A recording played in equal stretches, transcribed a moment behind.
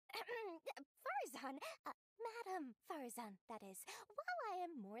Farzan, Madam Farzan, that is. While I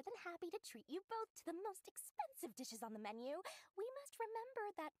am more than happy to treat you both to the most expensive dishes on the menu, we must remember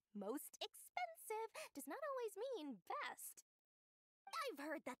that most expensive does not always mean best. I've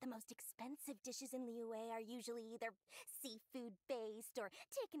heard that the most expensive dishes in Liyue are usually either seafood-based or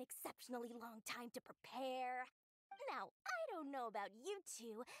take an exceptionally long time to prepare. Now, I don't know about you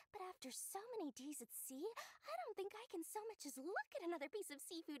two, but after so many days at sea, I don't think I can so much as look at another piece of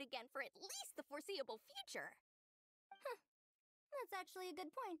seafood again for at least the foreseeable future. Huh. That's actually a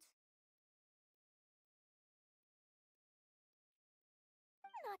good point.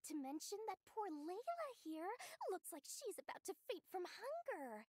 Not to mention that poor Layla here looks like she's about to faint from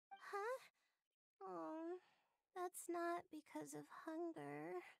hunger. Huh? Oh, that's not because of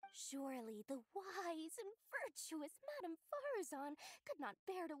hunger. Surely the wise and virtuous Madame Farazan could not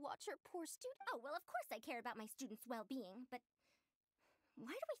bear to watch her poor student. Oh, well, of course I care about my students' well-being, but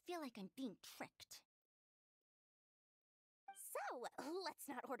why do I feel like I'm being tricked? So, let's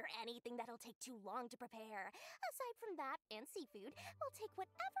not order anything that'll take too long to prepare. Aside from that and seafood, we'll take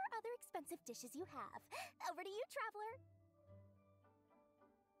whatever other expensive dishes you have. Over to you, Traveler.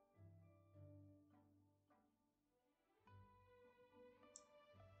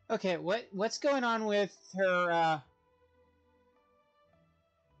 Okay, what's going on with her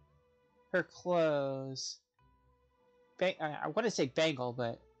her clothes? I want to say bangle,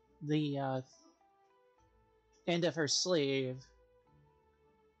 but the end of her sleeve.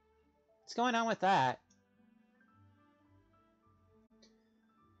 What's going on with that?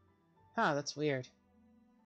 Huh, that's weird.